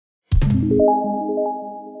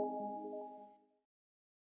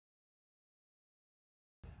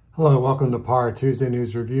Hello, welcome to PAR Tuesday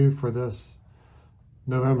News Review for this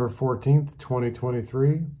November 14th,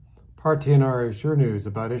 2023. PAR TNR is your news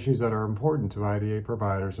about issues that are important to IDA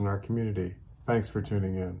providers in our community. Thanks for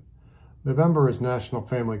tuning in. November is National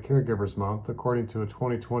Family Caregivers Month. According to a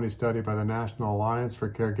 2020 study by the National Alliance for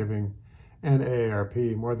Caregiving and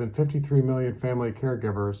AARP, more than 53 million family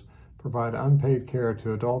caregivers provide unpaid care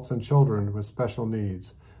to adults and children with special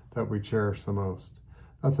needs that we cherish the most.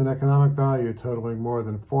 That's an economic value totaling more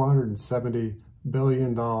than $470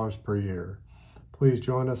 billion per year. Please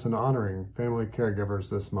join us in honoring family caregivers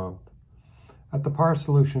this month. At the PAR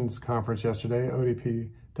Solutions Conference yesterday, ODP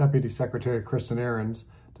Deputy Secretary Kristen Ahrens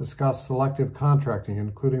discussed selective contracting,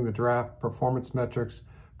 including the draft performance metrics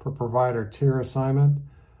for provider tier assignment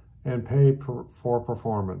and pay for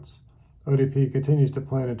performance. ODP continues to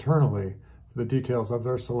plan internally for the details of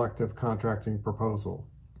their selective contracting proposal.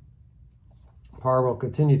 PAR will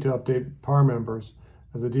continue to update PAR members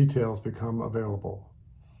as the details become available.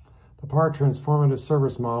 The PAR Transformative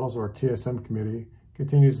Service Models, or TSM Committee,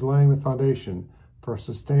 continues laying the foundation for a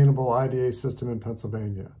sustainable IDA system in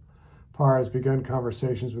Pennsylvania. PAR has begun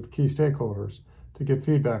conversations with key stakeholders to get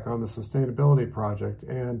feedback on the sustainability project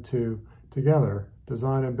and to, together,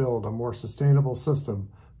 design and build a more sustainable system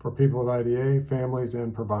for people with IDA, families,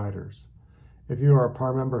 and providers. If you are a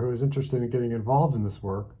PAR member who is interested in getting involved in this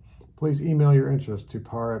work, please email your interest to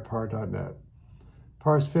par@par.net.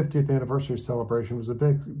 PAR's 50th anniversary celebration was a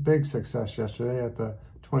big success yesterday at the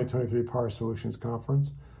 2023 PAR Solutions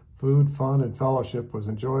Conference. Food, fun, and fellowship was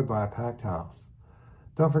enjoyed by a packed house.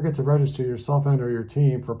 Don't forget to register yourself and or your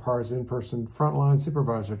team for PAR's in-person Frontline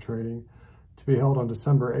Supervisor training to be held on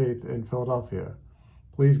December 8th in Philadelphia.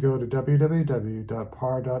 Please go to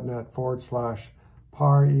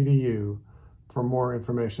www.par.net/PAR-EDU for more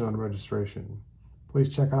information on registration. Please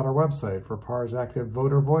check out our website for PAR's active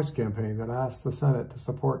VoterVoice campaign that asks the Senate to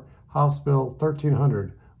support House Bill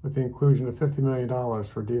 1300 with the inclusion of $50 million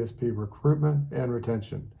for DSP recruitment and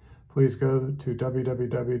retention. Please go to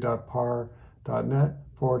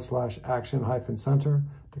www.par.net/action-center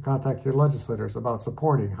to contact your legislators about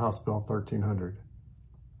supporting House Bill 1300.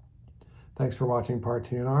 Thanks for watching PAR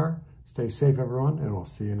TNR. Stay safe, everyone, and we'll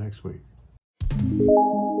see you next week.